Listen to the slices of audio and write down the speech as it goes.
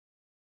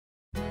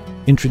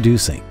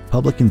Introducing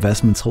Public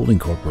Investments Holding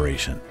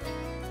Corporation.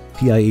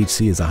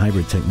 PIHC is a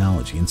hybrid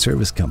technology and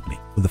service company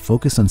with a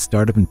focus on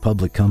startup and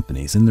public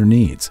companies and their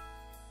needs.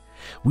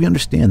 We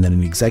understand that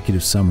an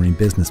executive summary and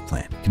business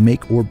plan can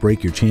make or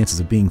break your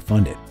chances of being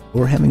funded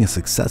or having a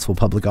successful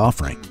public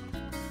offering.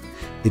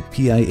 At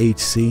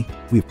PIHC,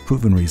 we have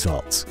proven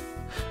results.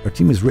 Our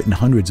team has written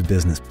hundreds of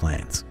business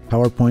plans,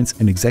 PowerPoints,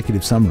 and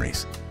executive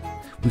summaries.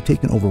 We've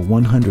taken over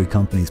 100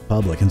 companies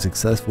public and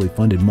successfully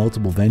funded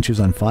multiple ventures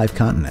on 5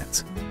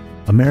 continents.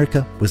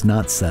 America was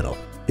not settled,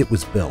 it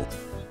was built.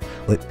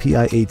 Let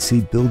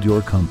PIHC build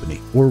your company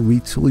or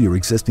retool your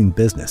existing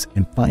business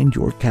and find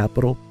your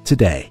capital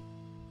today.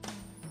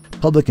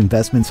 Public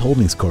Investments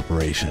Holdings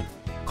Corporation.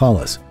 Call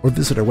us or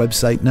visit our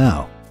website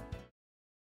now.